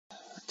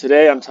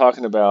Today I'm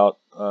talking about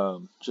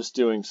just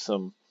doing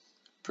some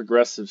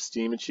progressive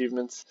STEAM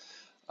achievements.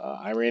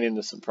 I ran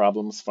into some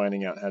problems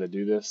finding out how to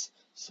do this,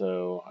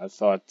 so I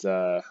thought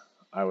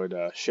I would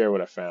share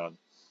what I found.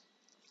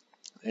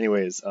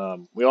 Anyways,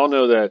 we all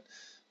know that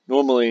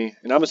normally,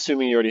 and I'm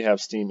assuming you already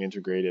have STEAM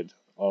integrated,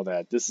 all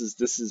that. This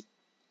is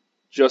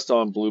just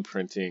on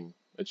blueprinting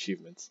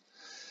achievements.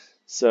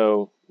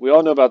 So we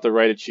all know about the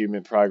right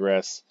achievement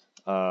progress.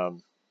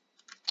 Um,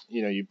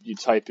 you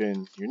type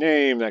in your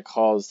name, that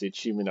calls the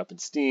achievement up in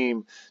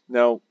Steam.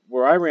 Now,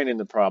 where I ran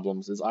into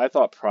problems is I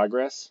thought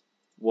progress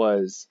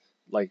was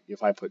like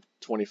if I put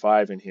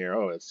 25 in here,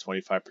 oh, it's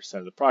 25%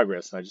 of the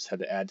progress, and I just had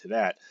to add to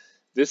that.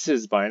 This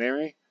is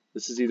binary.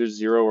 This is either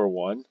 0 or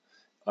 1.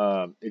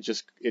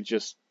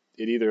 It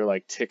either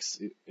like ticks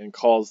and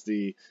calls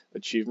the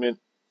achievement,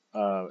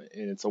 and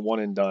it's a one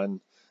and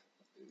done.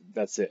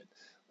 That's it.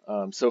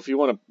 So if you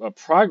want a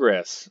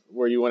progress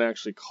where you want to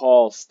actually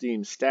call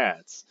Steam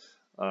stats,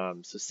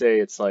 so say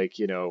it's like,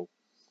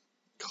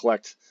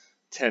 collect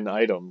 10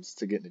 items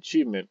to get an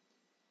achievement,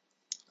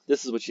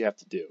 this is what you have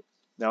to do.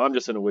 Now I'm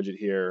just in a widget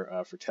here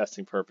for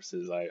testing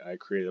purposes. I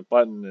created a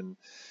button, and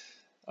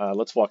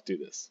let's walk through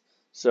this.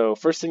 So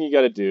first thing you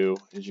got to do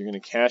is you're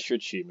going to cache your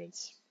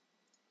achievements.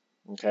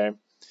 Okay.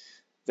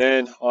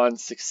 Then on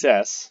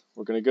success,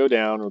 we're going to go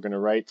down, we're going to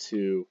write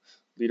to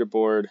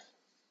leaderboard.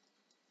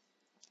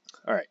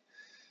 All right.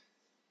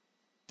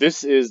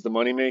 This is the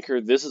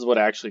moneymaker. This is what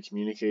actually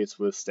communicates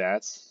with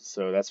stats,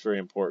 so that's very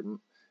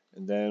important.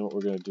 And then what we're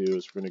going to do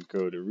is we're going to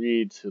go to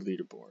read to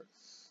leaderboard.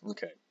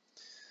 Okay.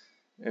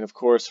 And of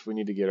course, we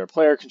need to get our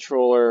player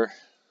controller.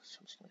 So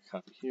I'm just going to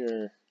copy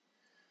here,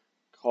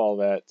 call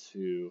that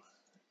to,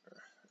 or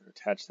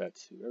attach that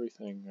to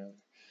everything. All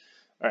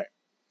right.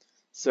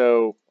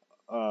 So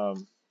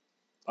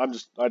I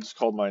just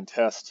called mine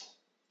test.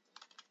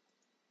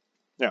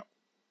 Now,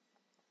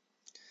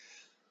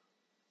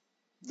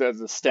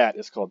 the stat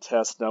is called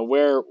test. Now,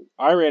 where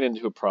I ran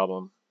into a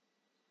problem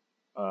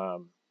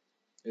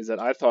is that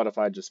I thought if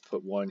I just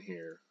put 1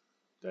 here,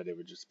 that it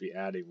would just be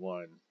adding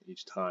 1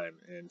 each time.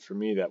 And for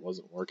me, that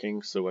wasn't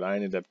working. So what I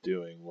ended up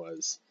doing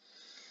was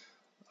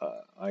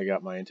I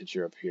got my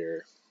integer up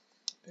here,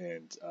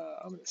 and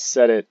I'm going to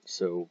set it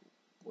so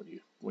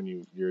when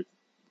you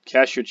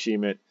cache your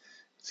achievement,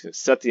 it's going to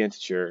set the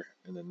integer,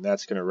 and then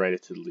that's going to write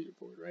it to the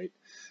leaderboard, right?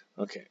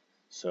 Okay.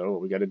 So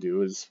what we got to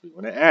do is we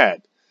want to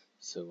add.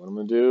 So what I'm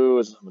going to do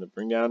is I'm going to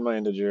bring down my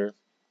integer.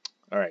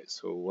 All right.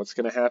 So what's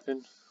going to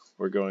happen?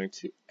 We're going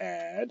to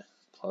add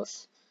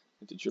plus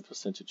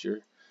integer,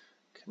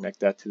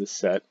 connect that to the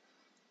set.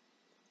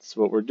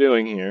 So what we're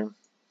doing here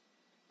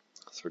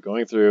is we're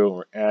going through and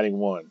we're adding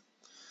 1,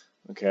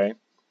 okay? And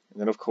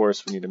then of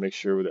course we need to make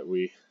sure that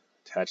we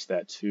attach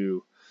that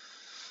to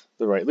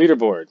the right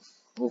leaderboard.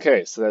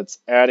 Okay, so that's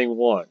adding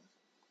 1,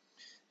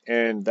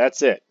 and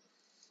that's it.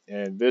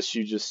 And this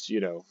you just,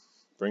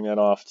 bring that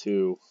off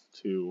to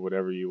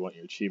whatever you want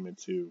your achievement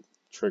to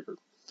trigger.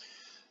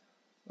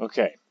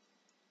 Okay.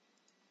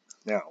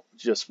 Now,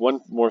 just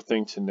one more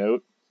thing to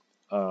note.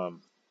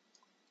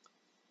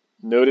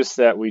 Notice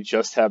that we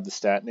just have the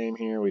stat name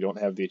here. We don't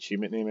have the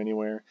achievement name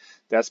anywhere.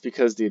 That's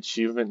because the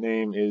achievement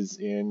name is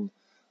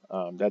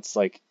that's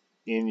like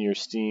in your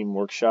Steam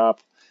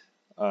workshop,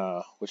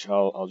 which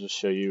I'll just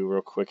show you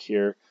real quick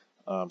here.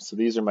 So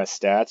these are my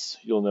stats.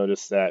 You'll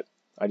notice that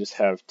I just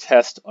have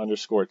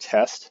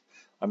test_test.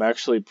 I'm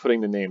actually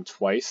putting the name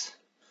twice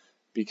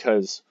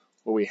because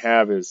what we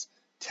have is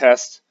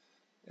test,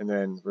 and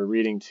then we're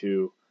reading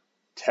to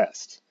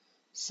test.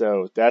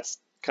 So that's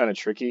kind of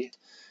tricky.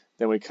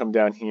 Then we come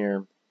down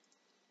here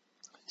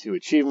to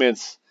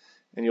achievements,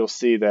 and you'll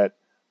see that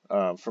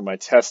for my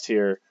test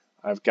here,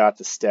 I've got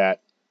the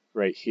stat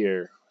right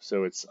here.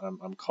 So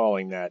I'm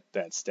calling that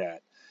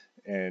stat,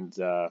 and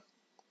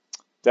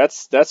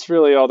that's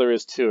really all there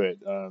is to it.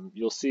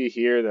 You'll see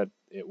here that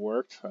it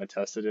worked. I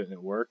tested it and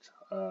it worked.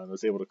 I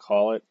was able to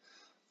call it.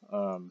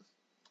 I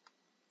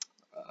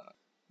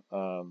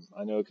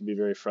know it can be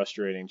very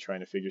frustrating trying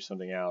to figure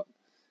something out,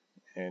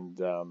 and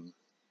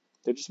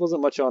there just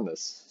wasn't much on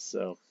this.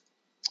 So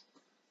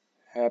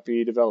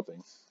happy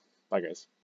developing. Bye, guys.